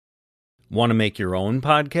Want to make your own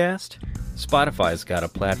podcast? Spotify's got a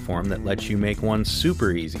platform that lets you make one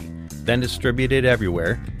super easy, then distribute it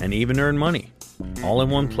everywhere and even earn money. All in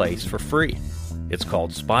one place for free. It's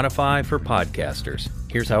called Spotify for Podcasters.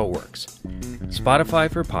 Here's how it works. Spotify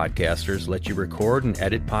for Podcasters lets you record and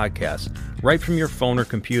edit podcasts right from your phone or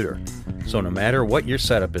computer. So no matter what your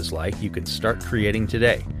setup is like, you can start creating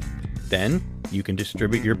today. Then you can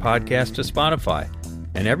distribute your podcast to Spotify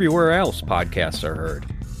and everywhere else podcasts are heard.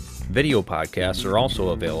 Video podcasts are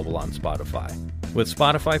also available on Spotify. With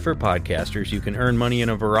Spotify for Podcasters, you can earn money in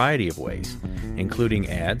a variety of ways, including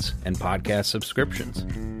ads and podcast subscriptions.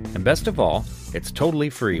 And best of all, it's totally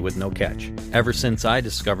free with no catch. Ever since I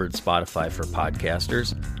discovered Spotify for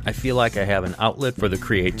Podcasters, I feel like I have an outlet for the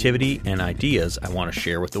creativity and ideas I want to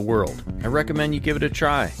share with the world. I recommend you give it a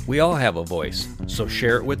try. We all have a voice, so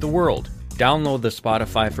share it with the world. Download the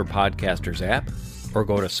Spotify for Podcasters app, or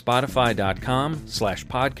go to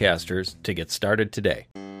spotify.com/podcasters to get started today.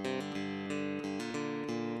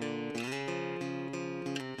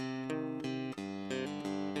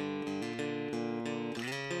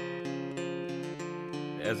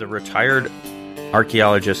 As a retired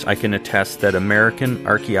archaeologist, I can attest that American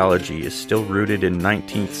archaeology is still rooted in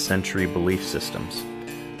 19th century belief systems.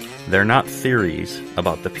 They're not theories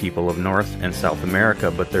about the people of North and South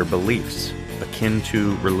America, but they're beliefs, akin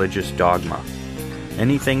to religious dogma.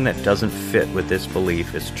 Anything that doesn't fit with this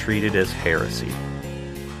belief is treated as heresy.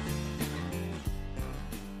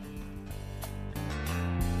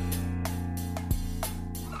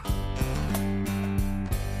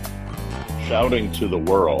 Shouting to the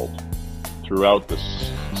world throughout the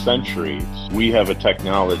centuries, we have a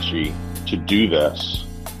technology to do this,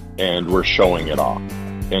 and we're showing it off.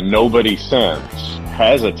 And nobody since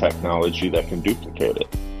has a technology that can duplicate it.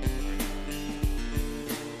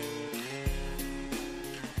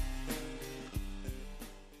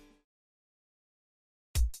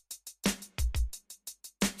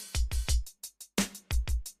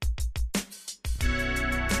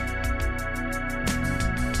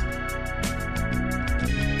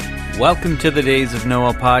 Welcome to the Days of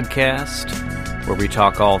Noah podcast, where we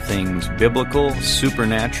talk all things biblical,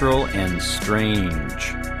 supernatural, and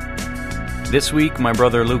strange. This week, my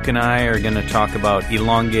brother Luke and I are going to talk about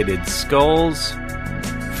elongated skulls,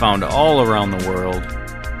 found all around the world,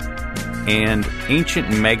 and ancient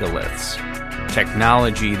megaliths,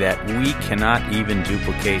 technology that we cannot even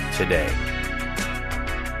duplicate today.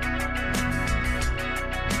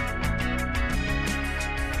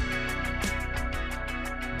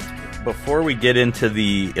 Before we get into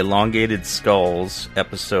the Elongated Skulls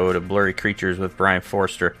episode of Blurry Creatures with Brian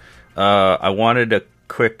Forster, I wanted to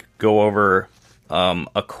quick go over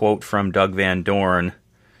a quote from Doug Van Dorn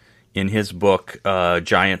in his book,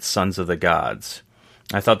 Giant Sons of the Gods.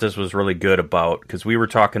 I thought this was really good because we were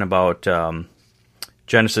talking about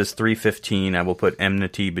Genesis 3:15, I will put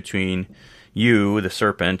enmity between you, the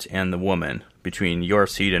serpent, and the woman, between your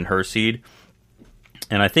seed and her seed.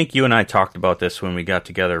 And I think you and I talked about this when we got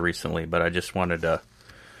together recently, but I just wanted to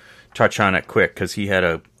touch on it quick because he had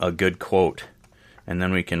a good quote, and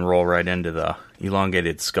then we can roll right into the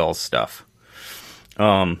elongated skull stuff.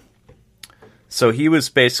 So he was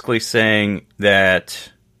basically saying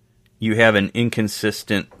that you have an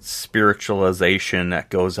inconsistent spiritualization that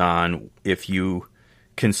goes on if you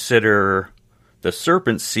consider the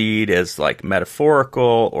serpent seed as like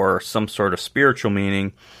metaphorical or some sort of spiritual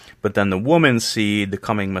meaning, but then the woman's seed, the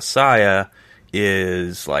coming Messiah,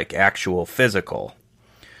 is like actual physical.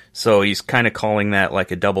 So he's kind of calling that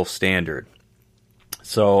like a double standard.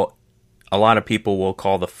 So a lot of people will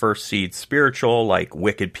call the first seed spiritual, like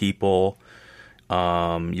wicked people.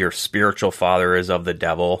 Your spiritual father is of the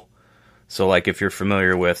devil. So like if you're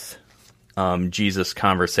familiar with Jesus'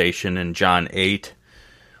 conversation in John 8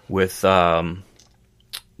 with the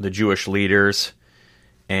Jewish leaders,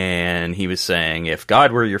 and he was saying, if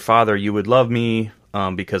God were your father, you would love me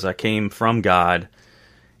because I came from God.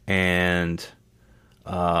 And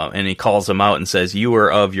he calls them out and says, you are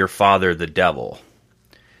of your father, the devil.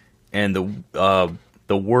 And the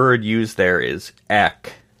word used there is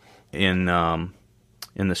ek in the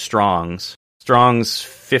Strong's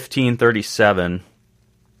 1537,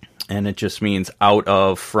 and it just means out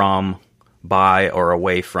of, from, by, or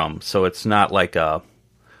away from. So it's not like a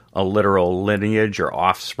literal lineage or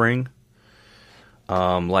offspring.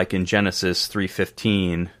 Like in Genesis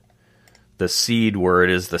 3:15, the seed word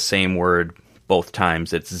is the same word both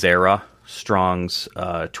times. It's Zerah, Strong's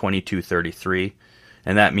 2233,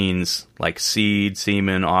 and that means like seed,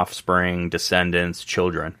 semen, offspring, descendants,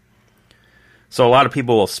 children. So a lot of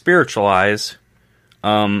people will spiritualize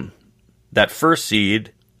that first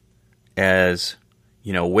seed as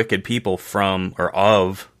wicked people from or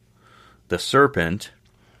of the serpent,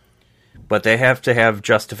 but they have to have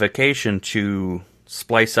justification to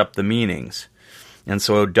splice up the meanings. And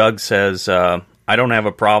so Doug says, I don't have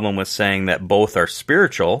a problem with saying that both are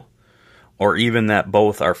spiritual, or even that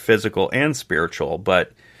both are physical and spiritual,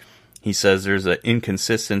 but he says there's an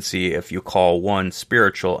inconsistency if you call one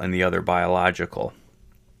spiritual and the other biological.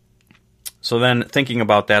 So then, thinking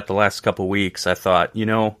about that the last couple weeks, I thought,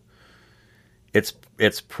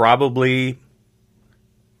 it's probably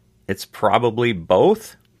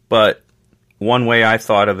both, but one way I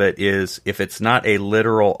thought of it is if it's not a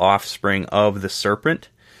literal offspring of the serpent,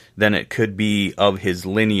 then it could be of his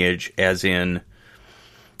lineage, as in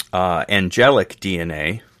angelic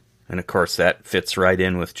DNA. And of course that fits right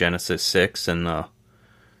in with Genesis 6 and the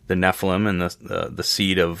Nephilim and the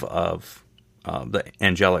seed of the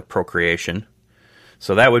angelic procreation.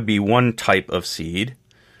 So that would be one type of seed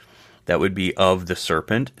that would be of the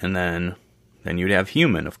serpent, and then you'd have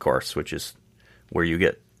human, of course, which is where you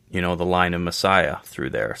get, the line of Messiah through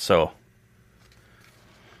there. So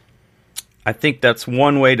I think that's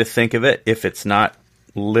one way to think of it. If it's not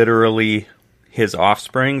literally his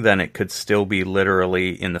offspring, then it could still be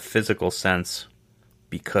literally in the physical sense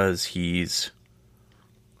because he's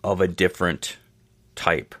of a different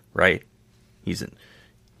type, right? He's an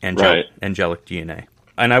angelic DNA.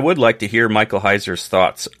 And I would like to hear Michael Heiser's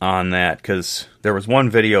thoughts on that, because there was one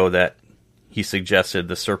video that he suggested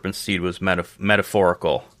the serpent seed was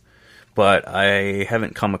metaphorical, but I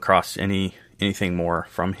haven't come across anything more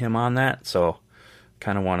from him on that, so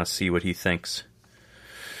kind of want to see what he thinks,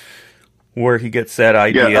 where he gets that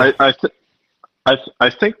idea. Yeah, I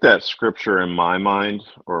think that scripture, in my mind,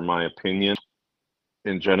 or my opinion,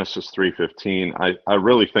 in Genesis 3:15, I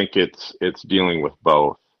really think it's dealing with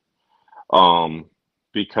both,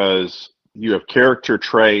 because you have character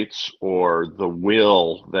traits or the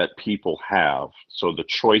will that people have. So the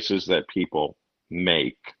choices that people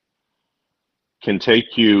make can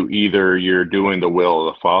take you, either you're doing the will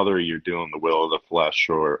of the Father, or you're doing the will of the flesh,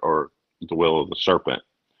 or the will of the serpent.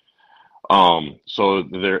 So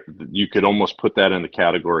there, you could almost put that in the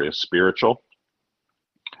category of spiritual.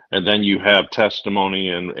 And then you have testimony,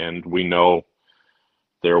 and we know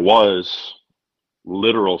there was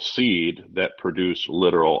literal seed that produced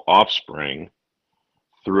literal offspring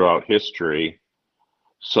throughout history.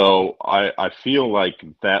 So I feel like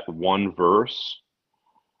that one verse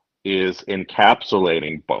is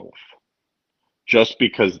encapsulating both, just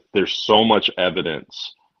because there's so much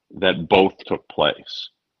evidence that both took place.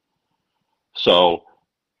 So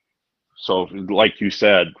like you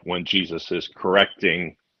said, when Jesus is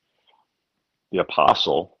correcting the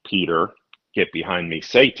apostle Peter, "Get behind me,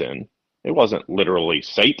 Satan," it wasn't literally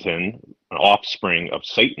Satan, an offspring of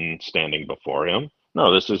Satan, standing before him.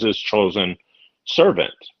 No, this is his chosen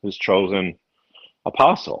servant, his chosen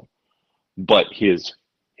apostle. But his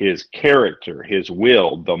character, his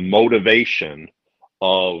will, the motivation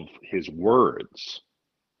of his words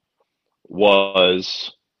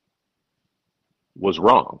was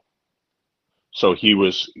wrong. So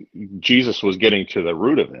Jesus was getting to the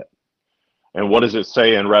root of it. And what does it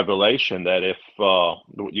say in Revelation? That if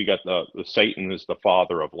you got the Satan is the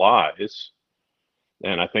father of lies,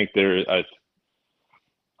 and I think there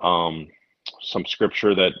some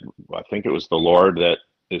scripture that I think it was the Lord that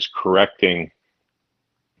is correcting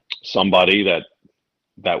somebody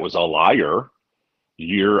that was a liar.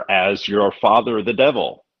 You're as your father, the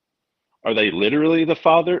devil. Are they literally the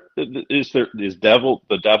father? Is the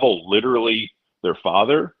devil literally their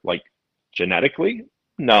father, like genetically?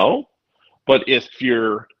 No. But if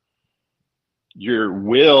your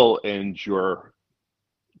will and your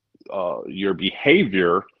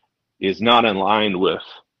behavior is not in line with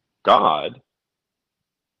God,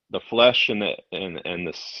 the flesh and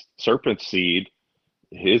the serpent seed,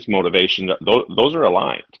 his motivation, those are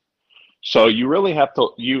aligned. So you really have to.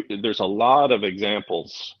 There's a lot of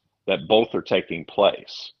examples that both are taking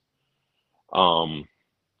place.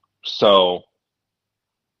 So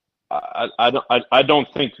I don't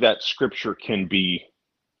think that scripture can be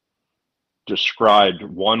described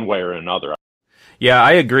one way or another. Yeah,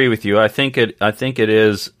 I agree with you. I think it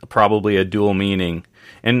is probably a dual meaning,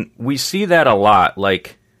 and we see that a lot.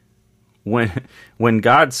 Like when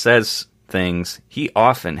God says things, he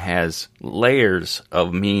often has layers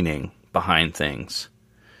of meaning behind things.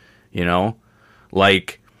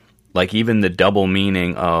 Like even the double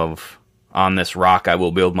meaning of "on this rock I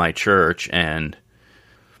will build my church," and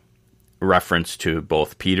reference to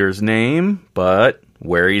both Peter's name, but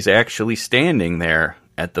where he's actually standing there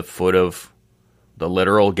at the foot of the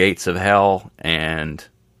literal gates of hell and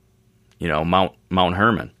Mount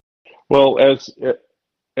Hermon. Well,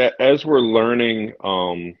 as we're learning,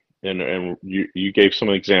 and you gave some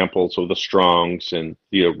examples of the Strongs and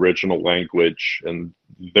the original language and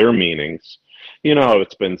their meanings. You know how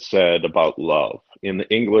it's been said about love in the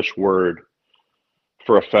English word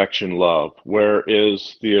for affection, love. Where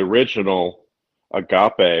is the original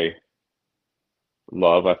agape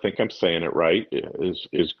love? I think I'm saying it right.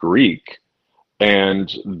 Is Greek,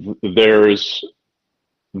 and there's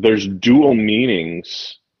dual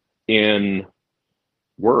meanings in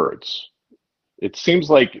words. It seems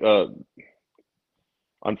like,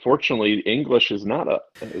 unfortunately, English is not a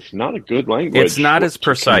good language. It's not as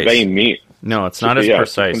precise. Convey meaning. No, it's not as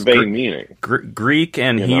precise. To convey meaning. Greek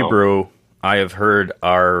and Hebrew, I have heard,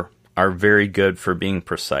 are very good for being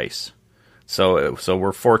precise. So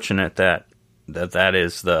we're fortunate that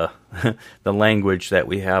is the the language that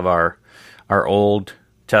we have our Old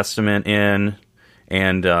Testament in,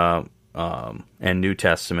 and New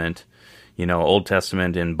Testament. Old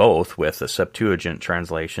Testament in both with the Septuagint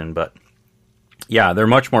translation, but yeah, they're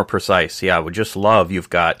much more precise. Yeah, with just love, you've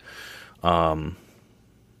got,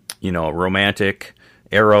 romantic,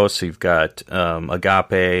 eros, you've got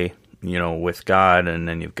agape, with God, and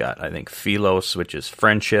then you've got, I think, philos, which is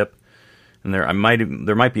friendship, and there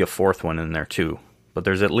might be a fourth one in there too, but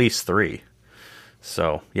there's at least three.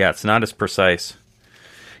 So yeah, it's not as precise.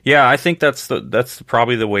 Yeah, I think that's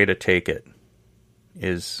probably the way to take it.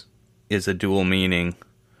 Is a dual meaning.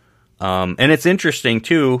 And it's interesting,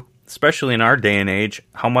 too, especially in our day and age,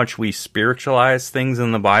 how much we spiritualize things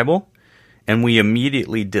in the Bible, and we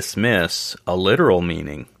immediately dismiss a literal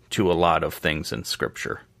meaning to a lot of things in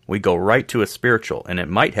Scripture. We go right to a spiritual, and it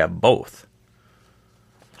might have both.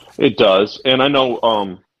 It does. And I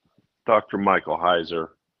know Dr. Michael Heiser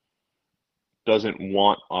doesn't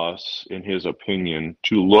want us, in his opinion,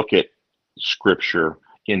 to look at Scripture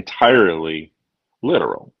entirely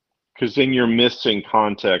literal. Because then you're missing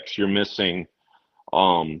context, you're missing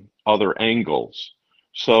other angles.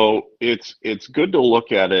 So it's good to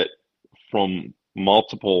look at it from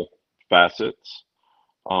multiple facets,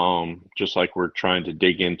 just like we're trying to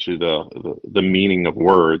dig into the meaning of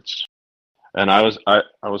words. And I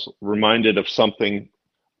was reminded of something,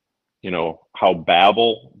 how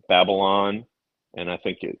Babylon, and I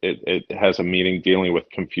think it has a meaning dealing with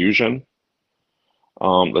confusion,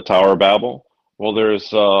 the Tower of Babel. Well,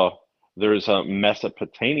 there's a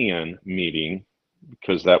Mesopotamian meaning,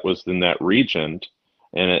 because that was in that region,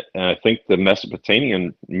 and I think the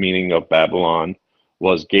Mesopotamian meaning of Babylon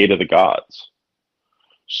was Gate of the Gods.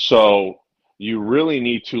 So you really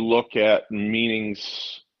need to look at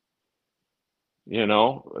meanings.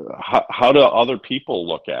 How do other people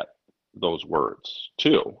look at those words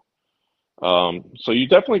too? So you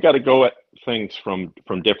definitely got to go at things from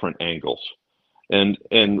different angles, and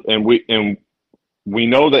we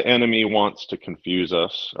know the enemy wants to confuse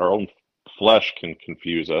us. Our own flesh can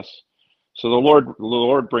confuse us. So the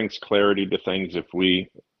Lord brings clarity to things if we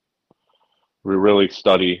really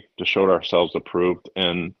study to show ourselves approved,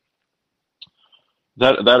 and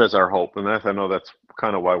that is our hope. And I know that's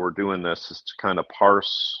kind of why we're doing this, is to kind of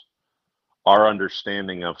parse our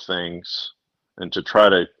understanding of things and to try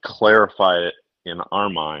to clarify it in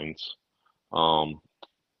our minds.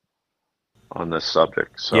 On this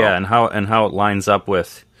subject. So yeah, and how it lines up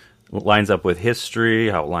with history,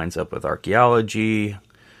 how it lines up with archaeology,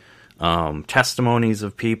 testimonies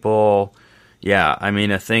of people. Yeah, I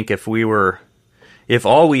mean, I think if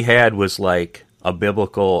all we had was like a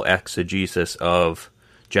biblical exegesis of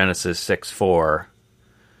Genesis 6:4,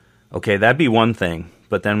 okay, that'd be one thing.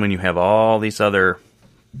 But then when you have all these other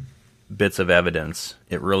bits of evidence,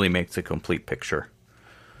 it really makes a complete picture.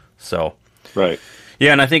 So right.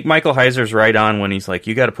 Yeah, and I think Michael Heiser's right on when he's like,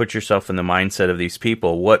 you got to put yourself in the mindset of these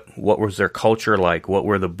people. What was their culture like? What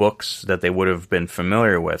were the books that they would have been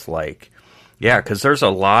familiar with like? Yeah, because there's a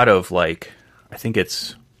lot of, like, I think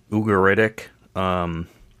it's Ugaritic,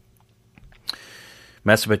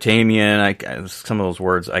 Mesopotamian. Some of those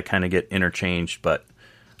words I kind of get interchanged, but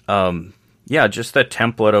yeah, just the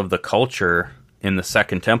template of the culture in the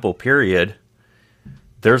Second Temple period.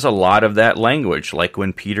 There's a lot of that language, like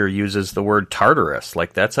when Peter uses the word Tartarus,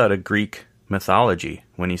 like that's out of Greek mythology.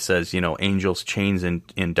 When he says, angels chains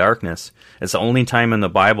in darkness, it's the only time in the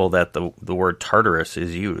Bible that the word Tartarus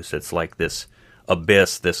is used. It's like this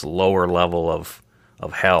abyss, this lower level of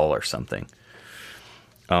hell or something.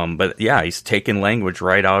 But yeah, he's taken language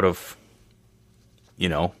right out of,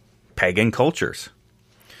 pagan cultures.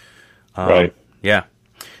 Right. Yeah.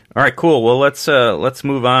 All right, cool. Well, let's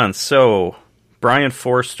move on. So, Brian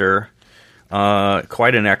Forster,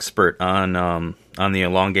 quite an expert on the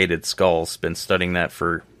elongated skulls, been studying that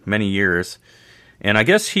for many years, and I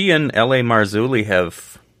guess he and L.A. Marzulli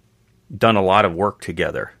have done a lot of work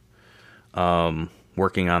together,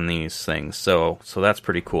 working on these things. So that's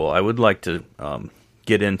pretty cool. I would like to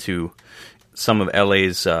get into some of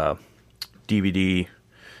LA's DVD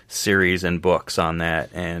series and books on that,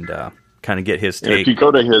 and kind of get his take. If you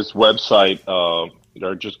go to his website,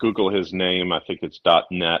 or just Google his name, I think it's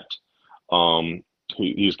 .net.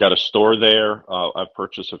 He's got a store there. I've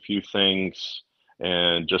purchased a few things,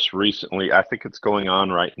 and just recently, I think it's going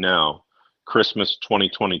on right now, Christmas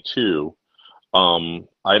 2022,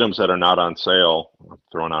 items that are not on sale. I'm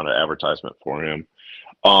throwing out an advertisement for him.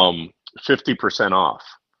 50% off.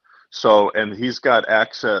 So, and he's got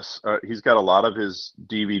access. He's got a lot of his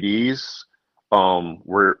DVDs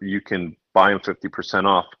where you can buy them 50%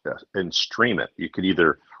 off and stream it. You could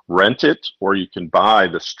either rent it or you can buy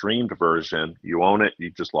the streamed version. You own it.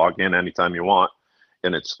 You just log in anytime you want,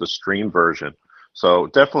 and it's the streamed version. So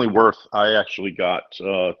definitely worth. I actually got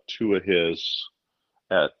two of his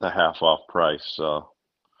at the half off price.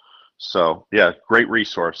 So yeah, great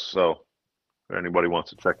resource. So if anybody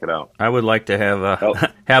wants to check it out, I would like to have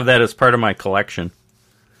have that as part of my collection.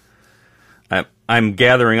 I'm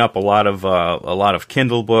gathering up a lot of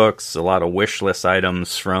Kindle books, a lot of wish list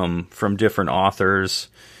items from different authors.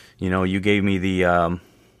 You know, you gave me the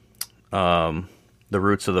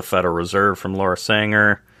Roots of the Federal Reserve from Laura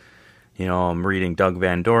Sanger. You know, I'm reading Doug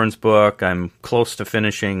Van Dorn's book. I'm close to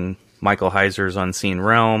finishing Michael Heiser's Unseen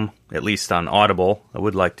Realm, at least on Audible. I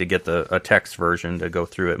would like to get a text version to go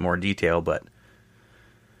through it in more detail, but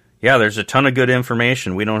yeah, there's a ton of good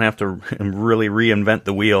information. We don't have to really reinvent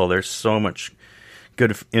the wheel. There's so much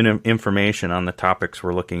good information on the topics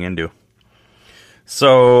we're looking into.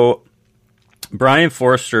 So Brian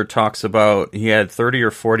Forster talks about he had 30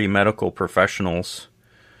 or 40 medical professionals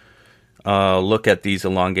look at these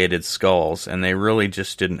elongated skulls, and they really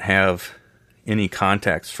just didn't have any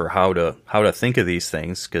context for how to think of these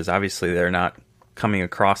things, because obviously they're not coming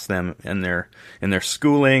across them in their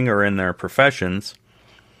schooling or in their professions.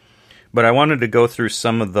 But I wanted to go through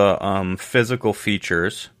some of the physical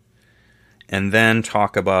features and then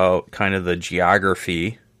talk about kind of the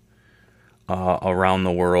geography around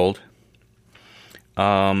the world.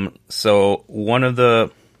 So one of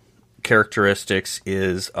the characteristics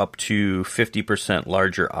is up to 50%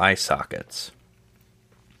 larger eye sockets.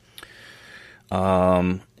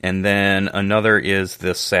 And then another is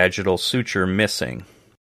the sagittal suture missing.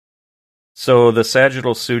 So the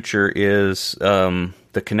sagittal suture is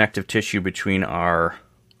the connective tissue between our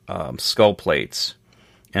skull plates,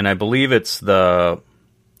 and I believe it's the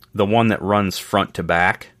one that runs front to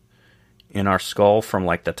back in our skull, from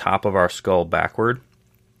like the top of our skull backward.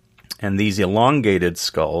 And these elongated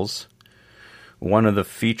skulls, one of the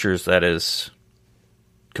features that is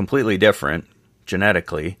completely different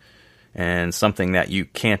genetically, and something that you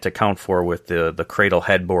can't account for with the cradle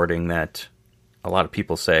headboarding that a lot of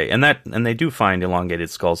people say, and they do find elongated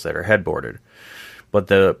skulls that are headboarded, but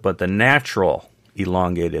the natural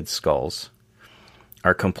elongated skulls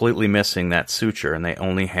are completely missing that suture, and they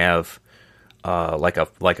only have like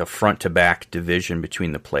a front to back division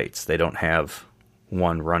between the plates. They don't have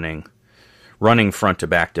one running front to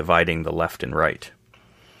back, dividing the left and right.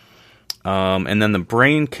 And then the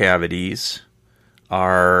brain cavities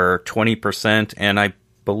are 20%, and I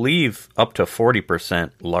believe up to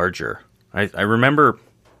 40% larger. I remember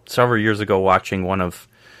several years ago watching one of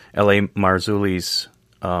L.A. Marzulli's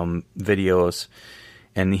videos,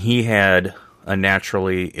 and he had a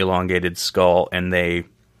naturally elongated skull, and they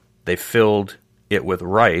filled it with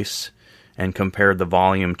rice and compared the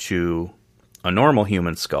volume to a normal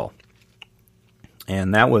human skull.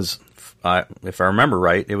 And that was, if I remember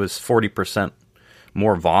right, it was 40%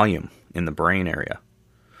 more volume in the brain area.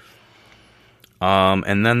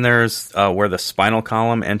 And then there's where the spinal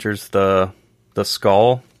column enters the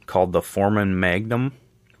skull, called the foramen magnum,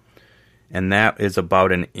 and that is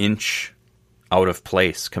about an inch out of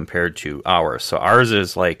place compared to ours. So ours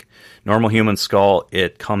is like normal human skull.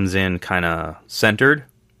 It comes in kind of centered,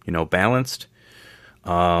 balanced.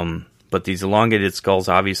 But these elongated skulls,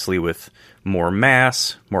 obviously with more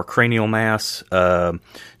mass, more cranial mass,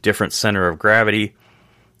 different center of gravity,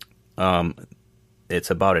 it's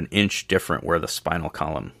about an inch different where the spinal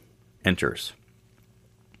column enters.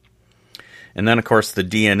 And then, of course, the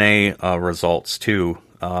DNA results, too.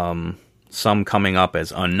 Some coming up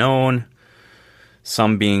as unknown,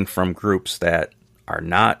 some being from groups that are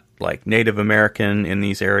not, like, Native American in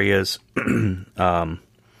these areas. And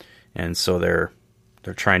so they're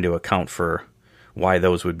trying to account for why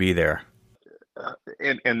those would be there.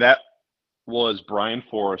 And that was Brian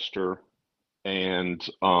Forrester and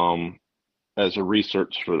as a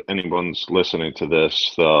research for anyone's listening to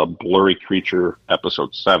this, the Blurry Creature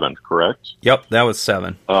episode 7, correct? Yep, that was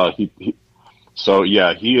 7. So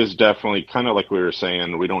yeah, he is definitely kind of like we were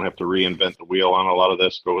saying. We don't have to reinvent the wheel on a lot of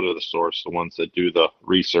this. Go to the source, the ones that do the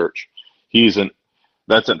research.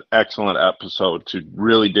 That's an excellent episode to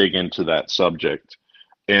really dig into that subject,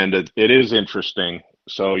 and it is interesting.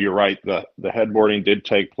 So you're right. The headboarding did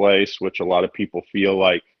take place, which a lot of people feel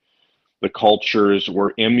like the cultures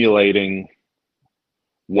were emulating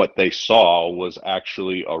what they saw was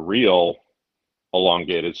actually a real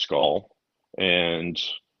elongated skull, and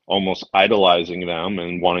almost idolizing them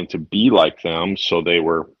and wanting to be like them. So they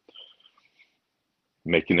were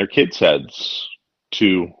making their kids' heads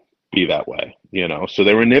to be that way, so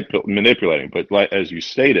they were manipulating. But like, as you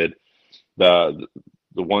stated, the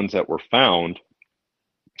ones that were found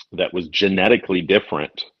that was genetically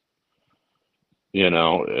different,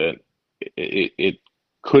 it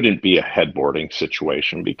couldn't be a headboarding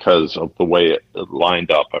situation because of the way it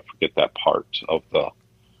lined up. I forget that part of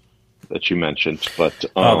that you mentioned, but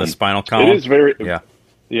the spinal column. It is very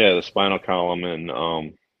the spinal column,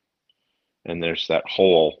 and there's that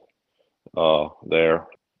hole there.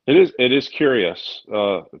 It is curious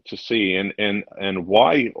to see, and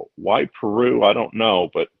why Peru, I don't know,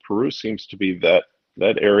 but Peru seems to be that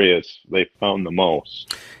area they found the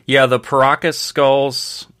most. Yeah, the Paracas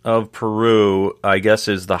skulls of Peru, I guess,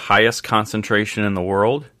 is the highest concentration in the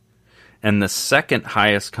world, and the second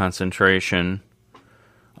highest concentration.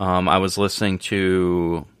 I was listening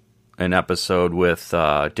to an episode with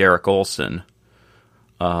Derek Olson.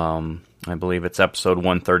 I believe it's episode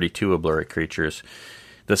 132 of Blurry Creatures.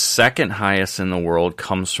 The second highest in the world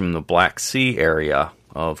comes from the Black Sea area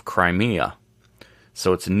of Crimea.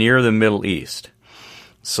 So it's near the Middle East.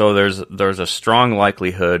 So there's a strong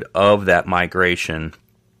likelihood of that migration,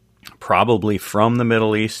 probably from the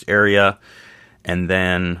Middle East area and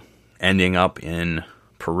then ending up in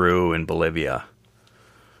Peru and Bolivia.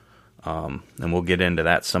 And we'll get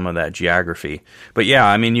into some of that geography. But yeah,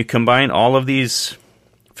 I mean, you combine all of these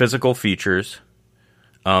physical features,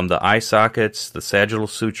 the eye sockets, the sagittal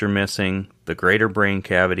suture missing, the greater brain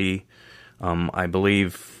cavity, I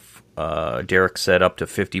believe Derek said up to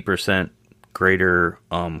 50% greater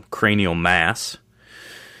cranial mass,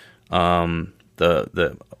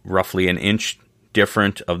 the roughly an inch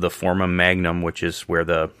different of the forma magnum, which is where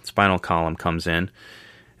the spinal column comes in.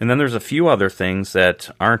 And then there's a few other things that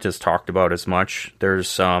aren't as talked about as much. There's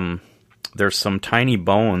some tiny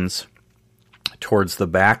bones towards the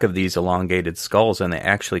back of these elongated skulls, and they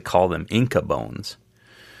actually call them Inca bones.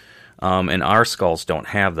 And our skulls don't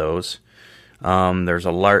have those. There's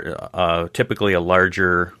typically a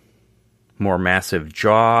larger, more massive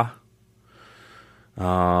jaw.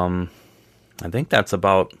 I think that's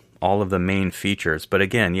about all of the main features. But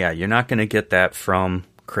again, yeah, you're not going to get that from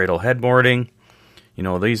cradle headboarding.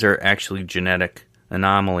 These are actually genetic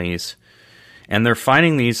anomalies. And they're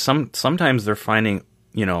finding these, sometimes they're finding,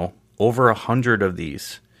 over 100 of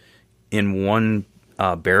these in one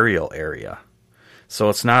burial area. So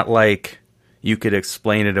it's not like you could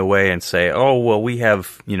explain it away and say, oh, well, we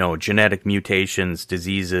have, genetic mutations,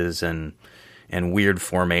 diseases, and weird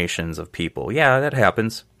formations of people. Yeah, that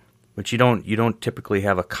happens. But you don't typically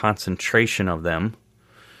have a concentration of them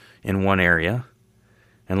in one area.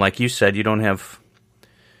 And like you said, you don't have,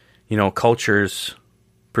 cultures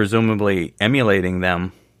presumably emulating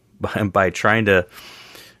them by trying to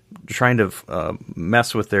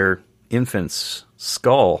mess with their infant's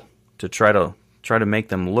skull to try to make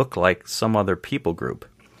them look like some other people group.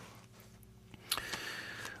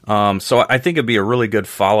 So I think it'd be a really good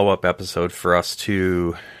follow-up episode for us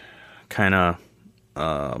to kind of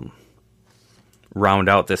round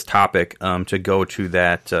out this topic, to go to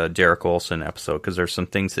that Derek Olson episode, because there's some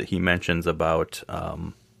things that he mentions about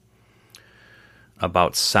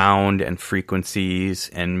sound and frequencies,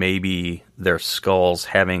 and maybe their skulls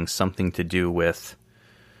having something to do with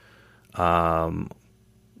the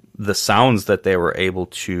sounds that they were able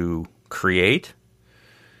to create.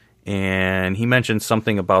 And he mentioned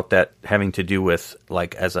something about that having to do with,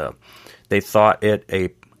 like, they thought it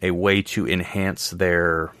a way to enhance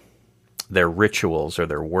their rituals or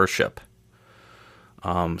their worship.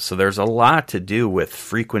 So there's a lot to do with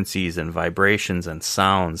frequencies and vibrations and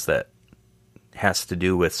sounds that has to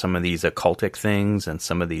do with some of these occultic things and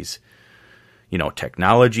some of these,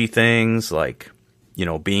 technology things, like,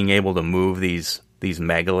 being able to move these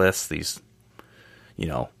megaliths, these,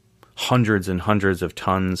 hundreds and hundreds of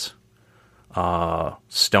tons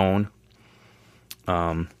stone.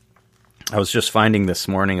 I was just finding this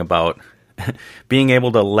morning about being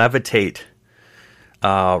able to levitate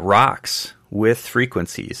rocks with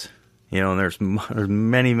frequencies. And there's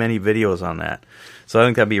many, many videos on that. So I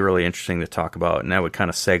think that'd be really interesting to talk about, and that would kind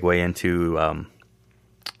of segue into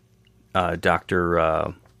Dr.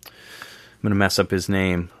 I'm going to mess up his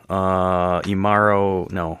name. Masuro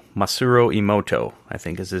Emoto, I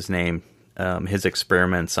think is his name. His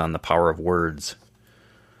experiments on the power of words.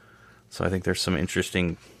 So I think there's some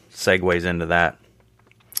interesting segues into that.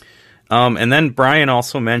 And then Brian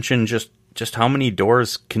also mentioned just how many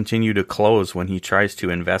doors continue to close when he tries to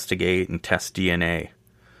investigate and test DNA.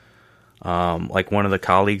 Like one of the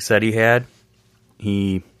colleagues that he had,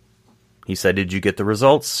 he said, "Did you get the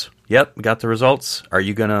results?" "Yep, got the results." "Are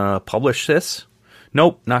you going to publish this?"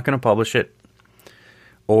 "Nope, not going to publish it."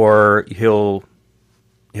 Or he'll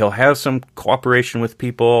have some cooperation with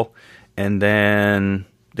people, and then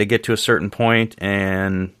they get to a certain point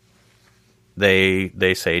and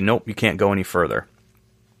they say, "Nope, you can't go any further."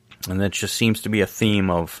 And that just seems to be a theme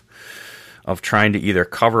of trying to either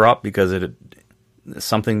cover up because it's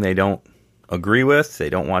something they don't agree with,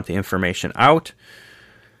 they don't want the information out.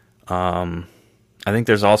 I think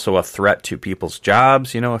there's also a threat to people's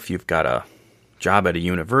jobs. If you've got a job at a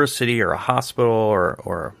university or a hospital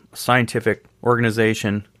or a scientific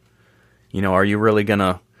organization, are you really going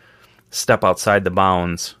to step outside the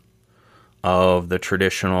bounds of the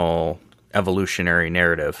traditional evolutionary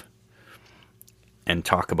narrative and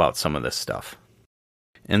talk about some of this stuff?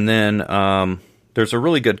 And then there's a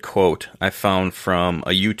really good quote I found from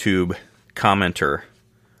a YouTube commenter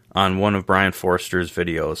on one of Brian Forster's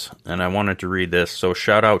videos, and I wanted to read this. So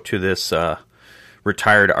shout out to this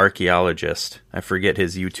retired archaeologist. I forget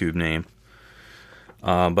his YouTube name,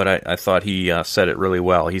 but I thought he said it really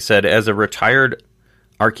well. He said, "As a retired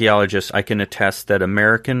archaeologist, I can attest that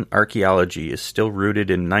American archaeology is still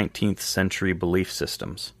rooted in 19th century belief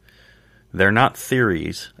systems. They're not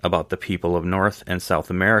theories about the people of North and South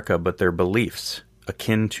America, but they're beliefs,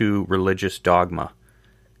 akin to religious dogma.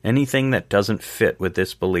 Anything that doesn't fit with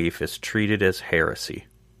this belief is treated as heresy."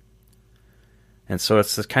 And so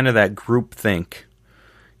it's kind of that group think,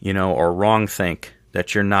 or wrong think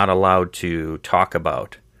that you're not allowed to talk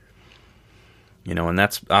about. And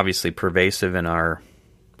that's obviously pervasive in our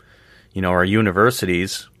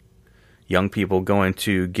universities. Young people going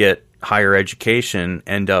to get higher education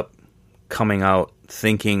end up coming out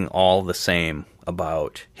thinking all the same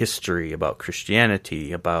about history, about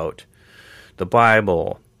Christianity, about the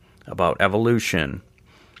Bible, about evolution.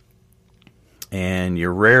 And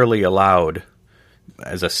you're rarely allowed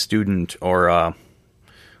as a student or a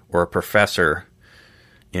professor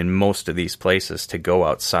in most of these places to go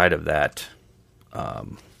outside of that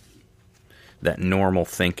normal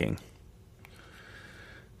thinking.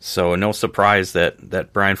 So no surprise that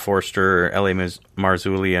Brian Forster, L.A.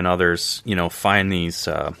 Marzulli, and others, find these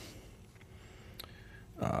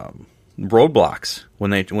roadblocks when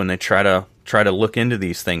they try to look into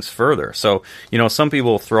these things further. So some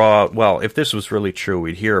people throw out, well, if this was really true,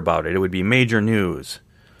 we'd hear about it. It would be major news.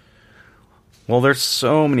 Well, there's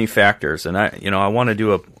so many factors, and I want to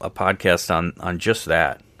do a podcast on just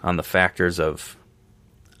that, on the factors of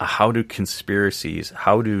how do conspiracies,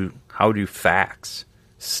 how do facts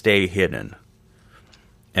stay hidden.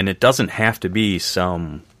 And it doesn't have to be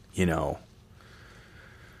some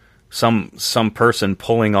person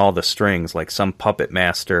pulling all the strings, like some puppet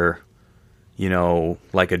master,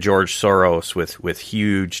 like a George Soros with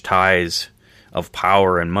huge ties of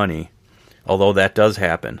power and money. Although that does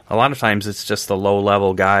happen. A lot of times it's just the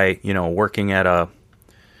low-level guy, working in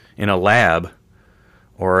a lab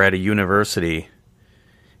or at a university,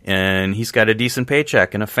 and he's got a decent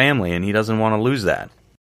paycheck and a family, and he doesn't want to lose that.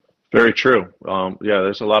 Very true.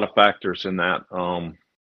 There's a lot of factors in that.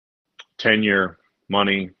 Tenure,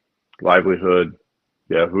 money, livelihood,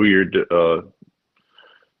 who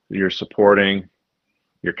you're supporting,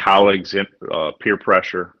 your colleagues, peer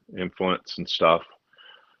pressure, influence, and stuff.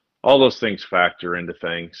 All those things factor into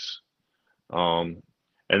things. And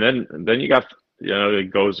then you got,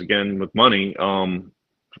 it goes again with money,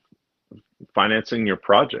 financing your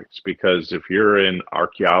projects, because if you're in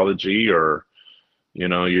archaeology or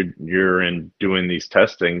you're in doing these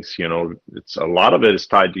testings, it's a lot of it is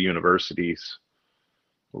tied to universities,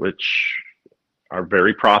 which are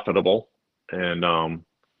very profitable, and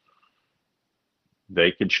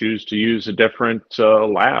they can choose to use a different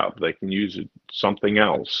lab. They can use something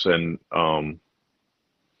else, and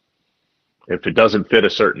if it doesn't fit a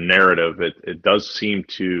certain narrative, it does seem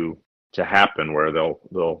to happen where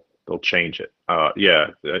they'll change it.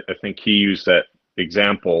 I think he used that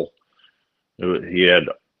example. He had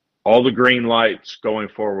all the green lights going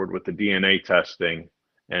forward with the DNA testing,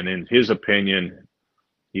 and in his opinion,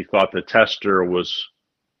 he thought the tester was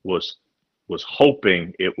was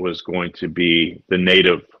hoping it was going to be the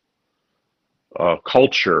native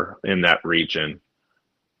culture in that region,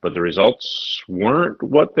 but the results weren't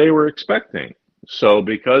what they were expecting. So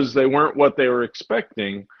because they weren't what they were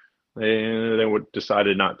expecting, they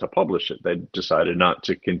decided not to publish it. They decided not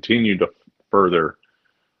to continue to further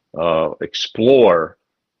explore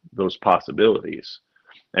those possibilities.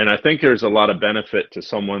 And I think there's a lot of benefit to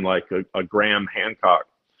someone like a Graham Hancock.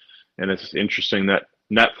 And it's interesting that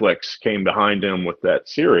Netflix came behind him with that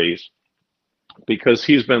series, because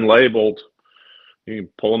he's been labeled, you can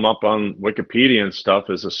pull him up on Wikipedia and stuff,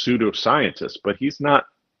 as a pseudoscientist, but he's not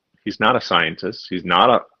a scientist. He's not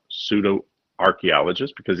a pseudo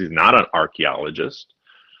archaeologist, because he's not an archaeologist.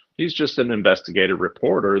 He's just an investigative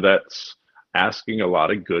reporter that's asking a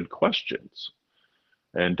lot of good questions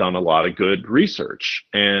and done a lot of good research.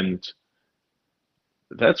 And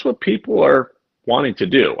that's what people are wanting to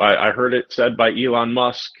do. I heard it said by Elon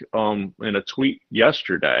Musk in a tweet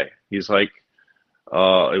yesterday. He's like,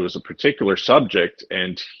 it was a particular subject,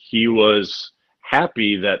 and he was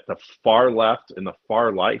happy that the far left and the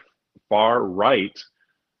far right,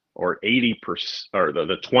 or 80%, or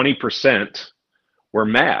the 20% were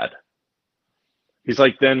mad. He's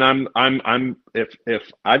like, then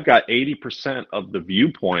if I've got 80% of the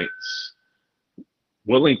viewpoints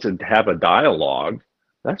willing to have a dialogue,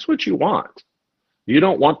 that's what you want. You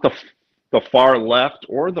don't want the far left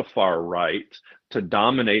or the far right to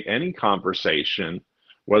dominate any conversation,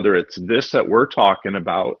 whether it's this that we're talking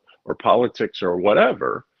about or politics or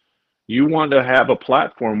whatever. You want to have a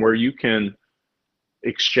platform where you can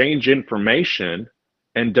exchange information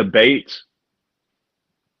and debate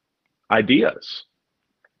ideas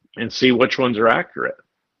and see which ones are accurate.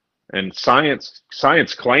 And science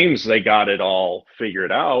claims they got it all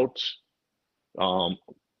figured out,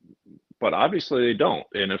 but obviously they don't.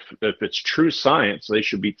 And if it's true science, they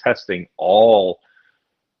should be testing all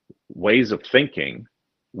ways of thinking,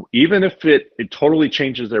 even if it totally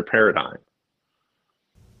changes their paradigm.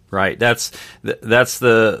 Right. That's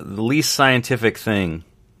the least scientific thing,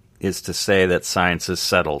 is to say that science is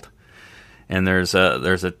settled. And there's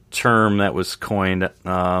a term that was coined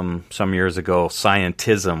some years ago,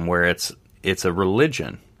 scientism, where it's a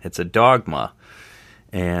religion, it's a dogma,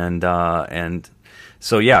 and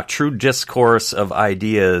so yeah, true discourse of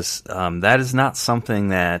ideas, that is not something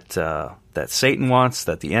that Satan wants,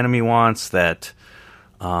 that the enemy wants, that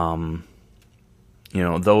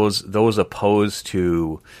those opposed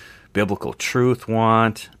to biblical truth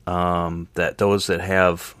want, that those that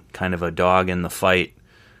have kind of a dog in the fight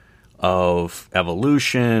of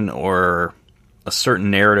evolution or a certain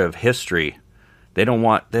narrative of history, they don't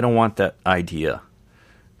want that idea,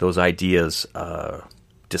 those ideas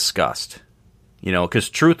discussed, because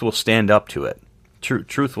truth will stand up to it.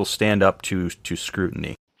 Truth will stand up to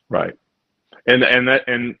scrutiny. Right.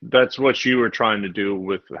 And that's what you were trying to do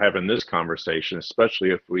with having this conversation, especially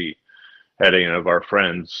if we had any of our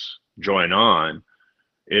friends join on,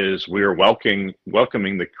 is we are welcoming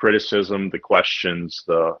the criticism, the questions,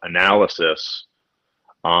 the analysis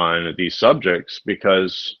on these subjects,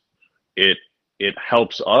 because it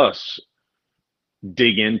helps us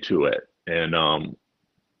dig into it, and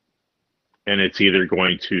it's either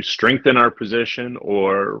going to strengthen our position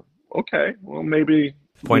or, okay, well, maybe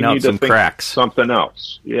point out some cracks, something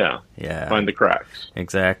else. Yeah. Find the cracks.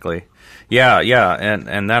 Exactly. Yeah,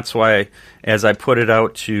 and that's why, as I put it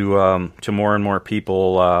out to more and more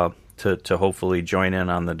people to hopefully join in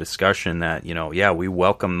on the discussion, that we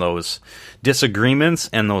welcome those disagreements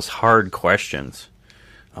and those hard questions.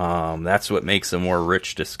 That's what makes a more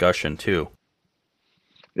rich discussion too.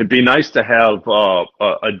 It'd be nice to have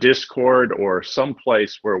a Discord or some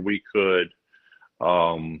place where we could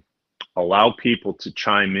allow people to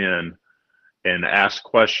chime in and ask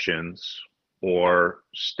questions or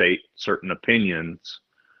state certain opinions,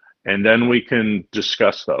 and then we can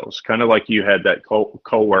discuss those. Kind of like you had that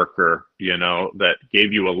coworker, that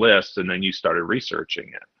gave you a list, and then you started researching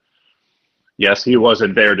it. Yes, he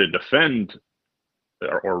wasn't there to defend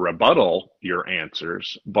or rebuttal your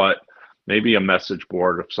answers, but maybe a message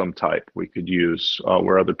board of some type we could use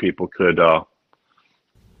where other people could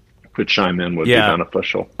chime in would be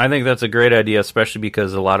beneficial. I think that's a great idea, especially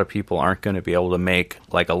because a lot of people aren't going to be able to make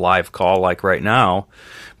like a live call like right now,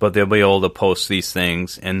 but they'll be able to post these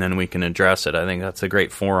things and then we can address it. I think that's a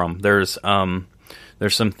great forum. There's some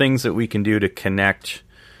things that we can do to connect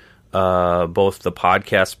both the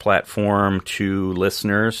podcast platform to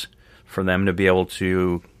listeners, for them to be able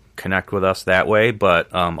to connect with us that way,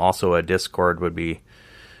 but also a Discord would be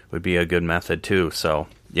a good method too. So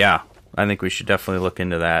yeah, I think we should definitely look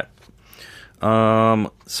into that.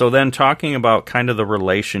 So then talking about kind of the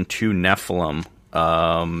relation to Nephilim,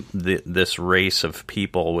 this race of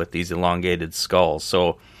people with these elongated skulls.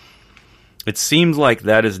 So it seems like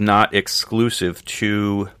that is not exclusive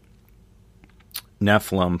to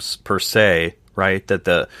Nephilim per se, right?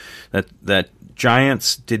 That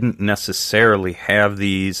giants didn't necessarily have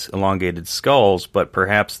these elongated skulls, but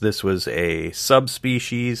perhaps this was a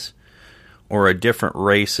subspecies or a different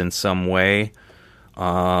race in some way,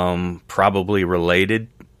 probably related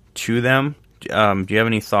to them. Do you have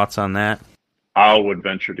any thoughts on that? I would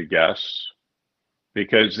venture to guess,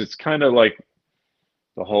 because it's kind of like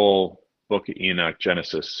the whole Book of Enoch,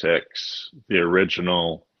 Genesis 6, the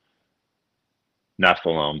original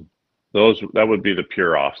Nephilim. That would be the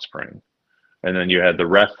pure offspring. And then you had the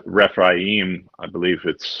Rephaim, I believe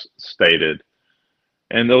it's stated.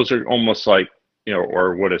 And those are almost like,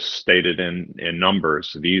 or what is stated in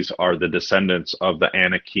Numbers. These are the descendants of the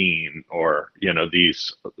Anakim, or, the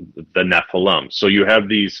Nephilim. So you have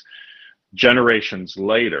these generations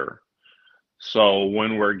later. So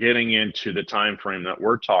when we're getting into the time frame that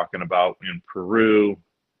we're talking about in Peru,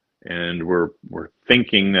 and we're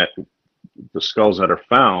thinking that the skulls that are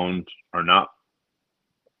found are not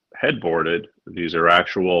headboarded, these are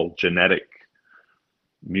actual genetic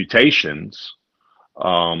mutations,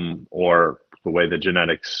 or the way the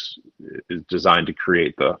genetics is designed to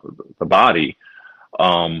create the body.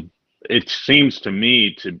 It seems to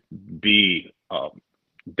me to be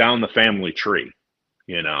down the family tree,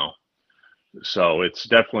 so it's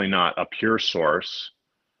definitely not a pure source.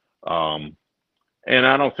 And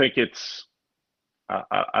I don't think it's,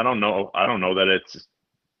 I don't know that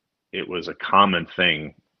it was a common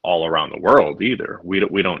thing all around the world either. We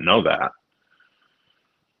don't know that.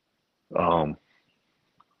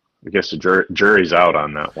 I guess the jury's out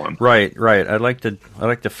on that one. Right. I'd like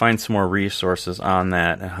to find some more resources on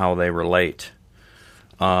that and how they relate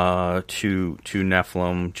to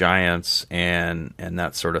Nephilim, giants, and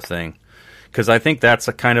that sort of thing. Because I think that's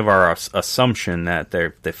a kind of our assumption that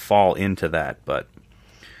they fall into that, but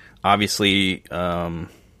obviously,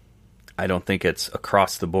 I don't think it's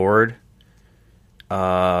across the board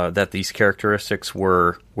that these characteristics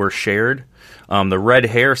were shared. The red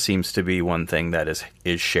hair seems to be one thing that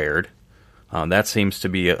is shared. That seems to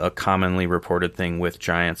be a commonly reported thing with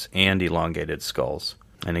giants and elongated skulls.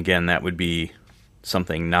 And again, that would be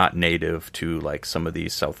something not native to like some of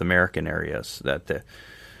these South American areas that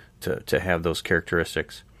to have those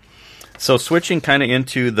characteristics. So switching kind of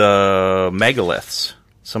into the megaliths,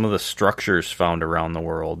 some of the structures found around the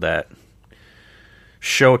world that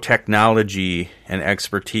show technology and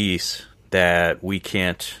expertise that we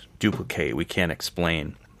can't duplicate, we can't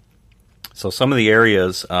explain. So some of the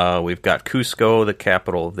areas, we've got Cusco, the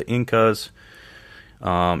capital of the Incas,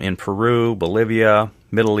 in Peru, Bolivia,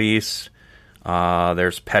 Middle East.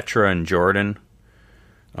 There's Petra in Jordan,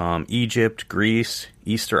 Egypt, Greece,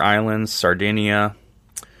 Easter Islands, Sardinia.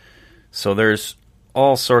 So there's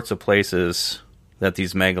all sorts of places that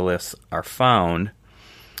these megaliths are found.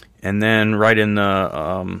 And then right in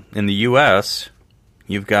the U.S.,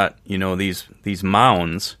 you've got these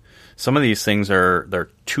mounds. Some of these things they're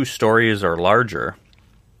 2 stories or larger,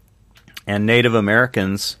 and Native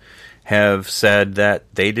Americans have said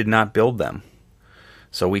that they did not build them.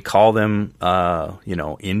 So we call them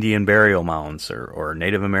Indian burial mounds or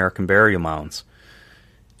Native American burial mounds,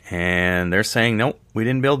 and they're saying nope, we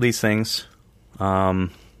didn't build these things. And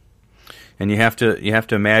you have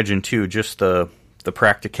to imagine too just the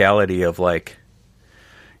practicality of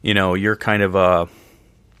you're kind of a,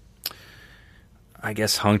 I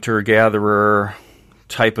guess, hunter-gatherer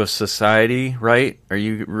type of society, right? Are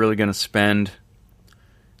you really going to spend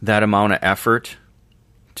that amount of effort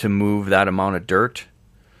to move that amount of dirt?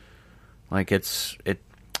 Like it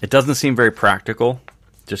doesn't seem very practical,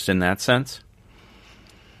 just in that sense.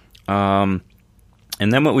 And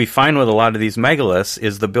then what we find with a lot of these megaliths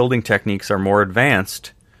is the building techniques are more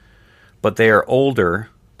advanced, but they are older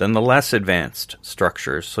than the less advanced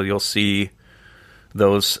structures. So you'll see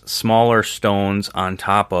those smaller stones on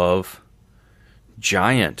top of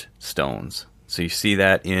giant stones. So you see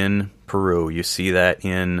that in Peru. You see that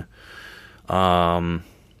in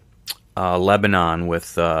Lebanon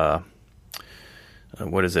with, what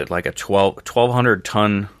is it, like a 1,200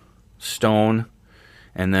 ton stone.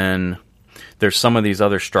 And then there's some of these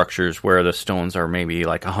other structures where the stones are maybe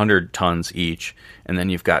like 100 tons each. And then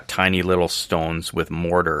you've got tiny little stones with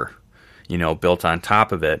mortar, built on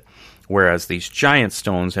top of it. Whereas these giant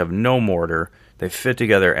stones have no mortar. They fit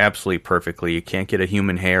together absolutely perfectly. You can't get a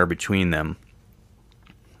human hair between them.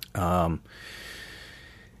 And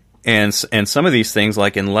some of these things,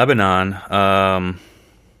 like in Lebanon,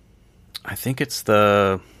 I think it's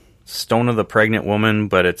the Stone of the Pregnant Woman,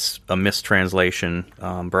 but it's a mistranslation.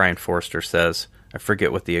 Brian Forster says. I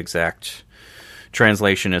forget what the exact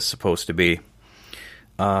translation is supposed to be.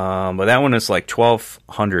 But that one is like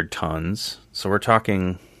 1,200 tons. So we're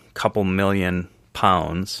talking a couple million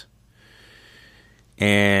pounds.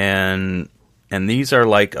 And these are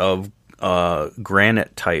like of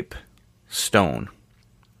granite type stone.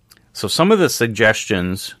 So some of the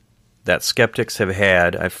suggestions that skeptics have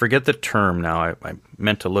had, I forget the term now, I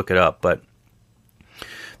meant to look it up, but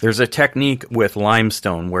there's a technique with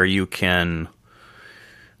limestone where you can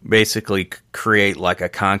basically create like a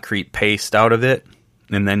concrete paste out of it,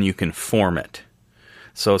 and then you can form it.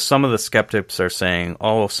 So some of the skeptics are saying,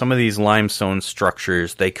 oh, some of these limestone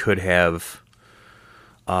structures, they could have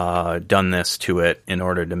done this to it in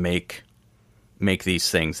order to make these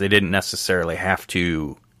things. They didn't necessarily have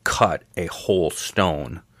to cut a whole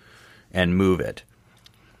stone and move it.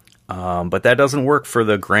 But that doesn't work for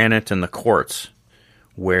the granite and the quartz,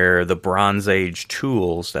 where the Bronze Age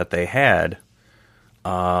tools that they had,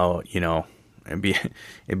 it'd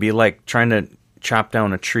be like trying to chop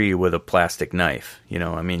down a tree with a plastic knife.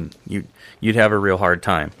 I mean, you'd have a real hard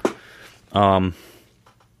time. And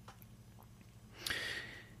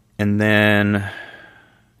then,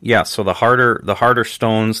 yeah, so the harder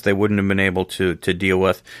stones they wouldn't have been able to deal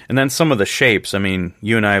with. And then some of the shapes, I mean,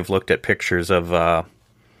 you and I have looked at pictures of,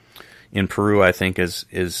 in Peru, I think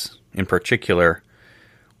is in particular,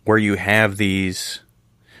 where you have these,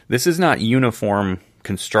 this is not uniform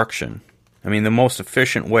construction. I mean, the most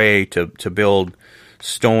efficient way to build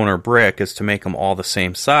stone or brick is to make them all the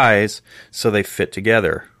same size so they fit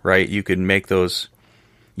together, right? You could make those,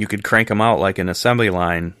 you could crank them out like an assembly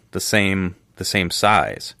line the same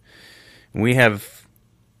size. We have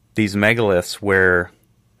these megaliths where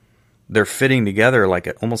they're fitting together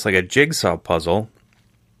almost like a jigsaw puzzle,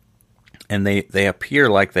 and they appear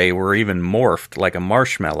like they were even morphed like a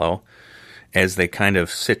marshmallow as they kind of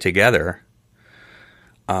sit together.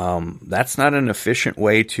 That's not an efficient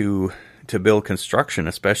way to build construction,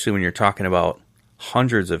 especially when you're talking about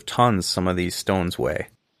hundreds of tons some of these stones weigh.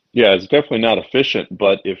 Yeah, it's definitely not efficient,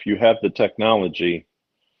 but if you have the technology,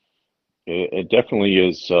 it definitely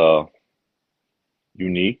is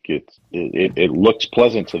unique. It looks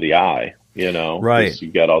pleasant to the eye, Right. You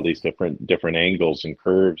got all these different angles and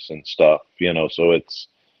curves and stuff, so it's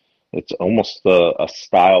almost a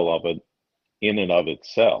style of it in and of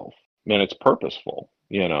itself. And it's purposeful,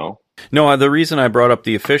 No, the reason I brought up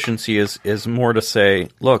the efficiency is more to say,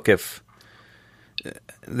 look, if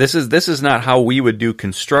this is not how we would do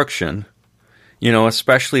construction,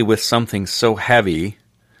 especially with something so heavy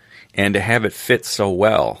and to have it fit so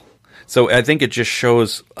well. So I think it just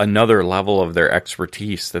shows another level of their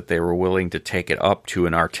expertise that they were willing to take it up to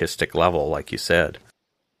an artistic level, like you said.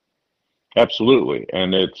 Absolutely.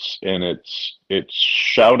 And it's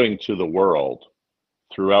shouting to the world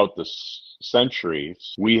throughout the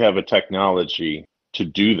centuries, we have a technology to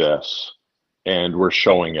do this, and we're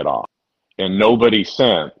showing it off. And nobody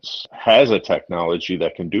since has a technology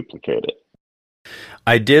that can duplicate it.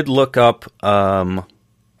 I did look up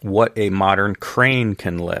what a modern crane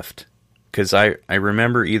can lift, because I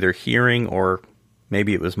remember either hearing or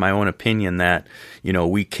maybe it was my own opinion that,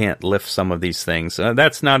 we can't lift some of these things.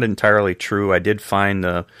 That's not entirely true. I did find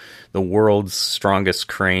the world's strongest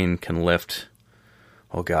crane can lift,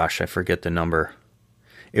 oh gosh, I forget the number.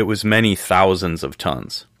 It was many thousands of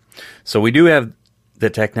tons. So we do have the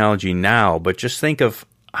technology now, but just think of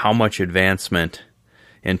how much advancement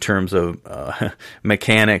in terms of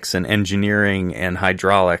mechanics and engineering and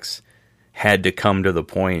hydraulics had to come to the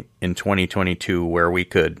point in 2022 where we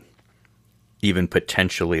could even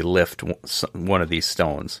potentially lift one of these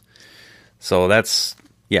stones. So that's,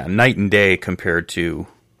 night and day compared to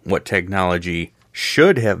what technology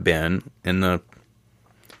should have been in the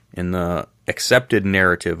accepted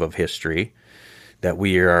narrative of history, that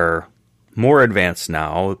we are more advanced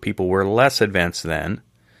now. People were less advanced then,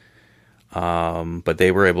 but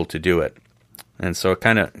they were able to do it. And so it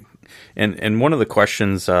kind of, and one of the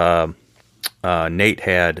questions Nate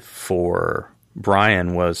had for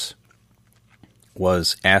Brian was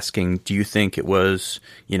asking, do you think it was,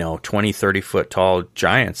 20, 30 foot tall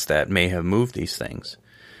giants that may have moved these things?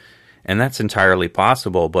 And that's entirely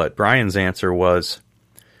possible, but Brian's answer was,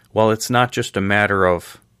 well, it's not just a matter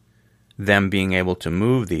of them being able to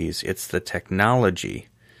move these, it's the technology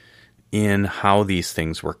in how these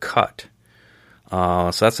things were cut.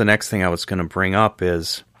 So that's the next thing I was going to bring up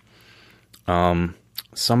is some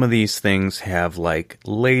of these things have like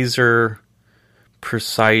laser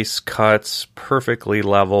precise cuts, perfectly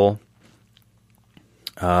level.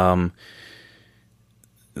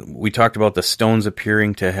 we talked about the stones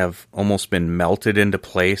appearing to have almost been melted into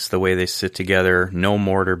place the way they sit together, no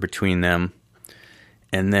mortar between them.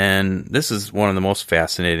 And then this is one of the most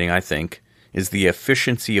fascinating, I think, is the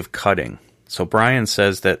efficiency of cutting. So Brian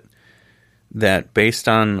says that based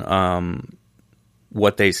on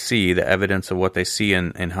what they see, the evidence of what they see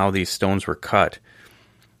and how these stones were cut,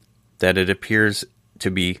 that it appears to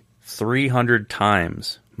be 300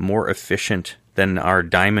 times more efficient than our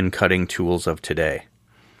diamond cutting tools of today.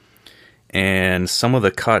 And some of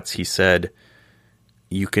the cuts, he said,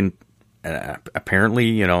 you can apparently,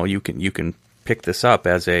 you can pick this up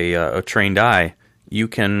as a trained eye. You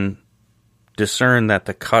can discern that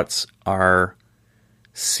the cuts are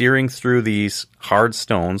searing through these hard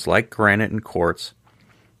stones like granite and quartz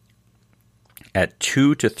at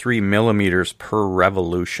 2 to 3 millimeters per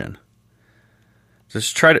revolution.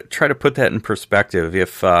 Just try to put that in perspective.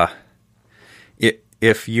 If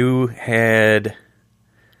you had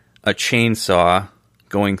a chainsaw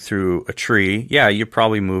going through a tree, yeah, you're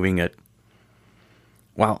probably moving it.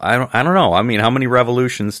 Well, I don't know. I mean, how many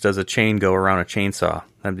revolutions does a chain go around a chainsaw?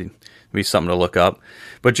 That'd be something to look up.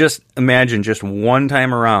 But just imagine just one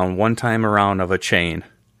time around of a chain,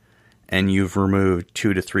 and you've removed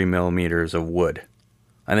 2 to 3 millimeters of wood.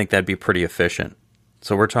 I think that'd be pretty efficient.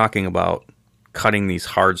 So we're talking about cutting these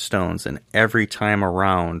hard stones, and every time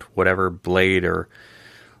around, whatever blade or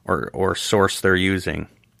source they're using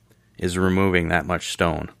is removing that much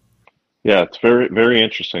stone. Yeah, it's very, very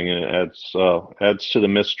interesting, and it adds to the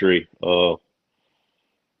mystery of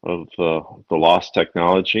the lost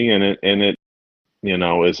technology, and it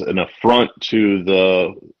is an affront to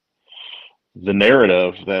the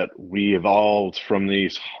narrative that we evolved from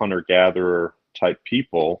these hunter-gatherer type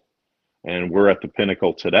people, and we're at the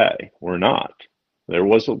pinnacle today. We're not. There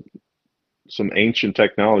was some ancient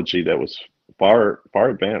technology that was far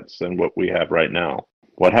advanced than what we have right now.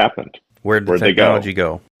 What happened? Where'd the technology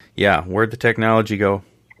go? Yeah, where'd the technology go?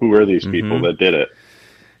 Who are these people that did it?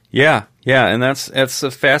 Yeah, and that's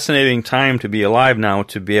a fascinating time to be alive now,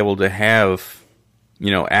 to be able to have,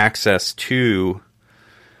 access to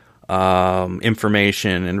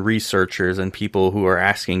information and researchers and people who are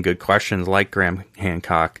asking good questions, like Graham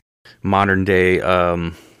Hancock, modern day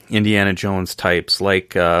Indiana Jones types like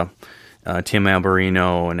Tim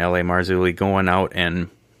Alberino and L.A. Marzulli, going out and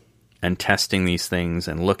testing these things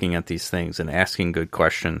and looking at these things and asking good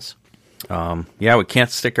questions. We can't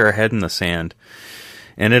stick our head in the sand.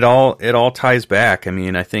 And it all ties back. I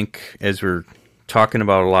mean, I think as we're talking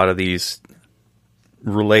about a lot of these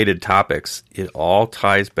related topics, it all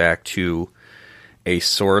ties back to a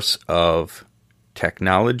source of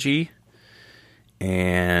technology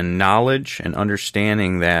and knowledge and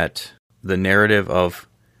understanding that the narrative of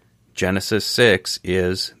Genesis 6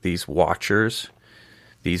 is these watchers,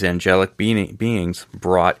 these angelic beings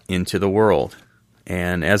brought into the world.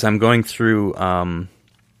 And as I'm going through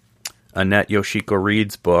Annette Yoshiko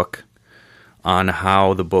Reed's book on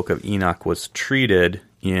how the book of Enoch was treated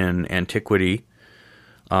in antiquity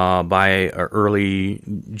by early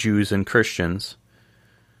Jews and Christians,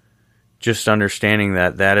 just understanding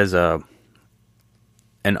that is an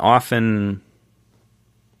often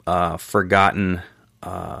forgotten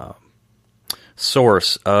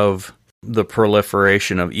source of the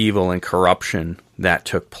proliferation of evil and corruption that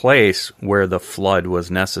took place where the flood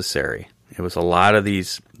was necessary. It was a lot of the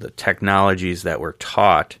technologies that were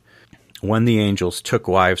taught when the angels took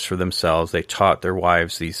wives for themselves. They taught their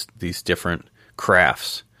wives these different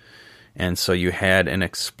crafts, and so you had an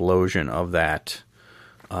explosion of that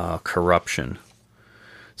corruption.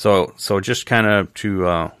 So just kind of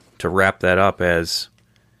to wrap that up, as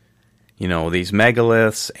these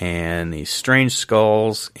megaliths and these strange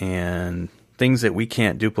skulls and things that we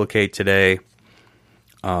can't duplicate today,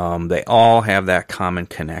 they all have that common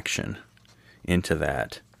connection into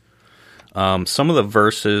that. Some of the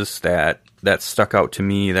verses that stuck out to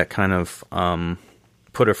me that kind of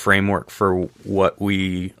put a framework for what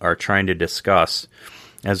we are trying to discuss,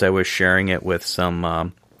 as I was sharing it with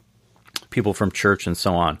some people from church and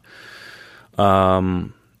so on.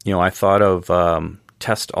 I thought of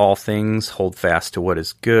test all things, hold fast to what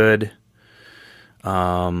is good.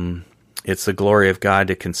 It's the glory of God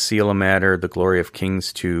to conceal a matter, the glory of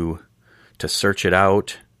kings to search it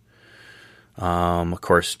out. Of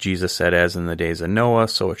course, Jesus said, as in the days of Noah,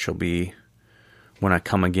 so it shall be when I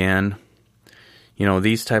come again.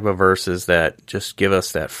 These type of verses that just give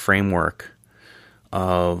us that framework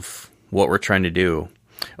of what we're trying to do.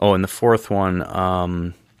 Oh, and the fourth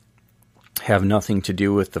one, have nothing to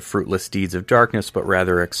do with the fruitless deeds of darkness, but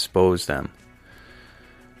rather expose them.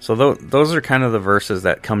 So those are kind of the verses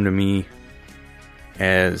that come to me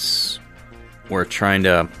as we're trying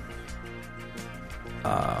to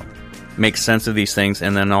make sense of these things,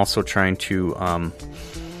 and then also trying to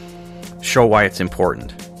show why it's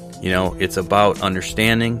important. It's about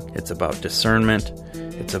understanding, it's about discernment,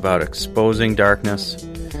 it's about exposing darkness,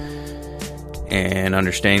 and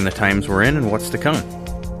understanding the times we're in and what's to come.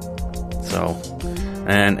 So,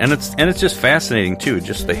 and it's just fascinating too,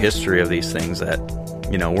 just the history of these things that,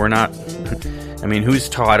 we're not, I mean, who's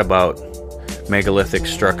taught about megalithic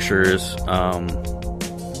structures,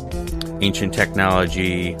 ancient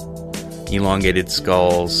technology, elongated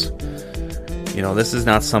skulls? This is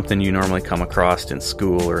not something you normally come across in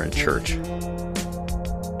school or in church.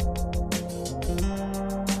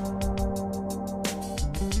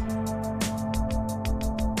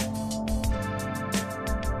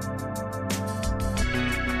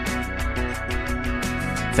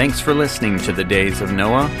 Thanks for listening to the Days of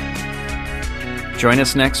Noah. Join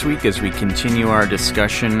us next week as we continue our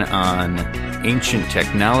discussion on ancient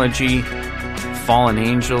technology, fallen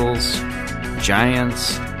angels,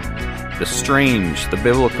 giants, the strange, the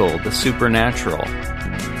biblical, the supernatural,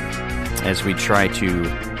 as we try to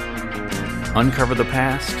uncover the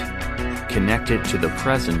past, connect it to the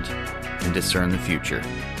present, and discern the future.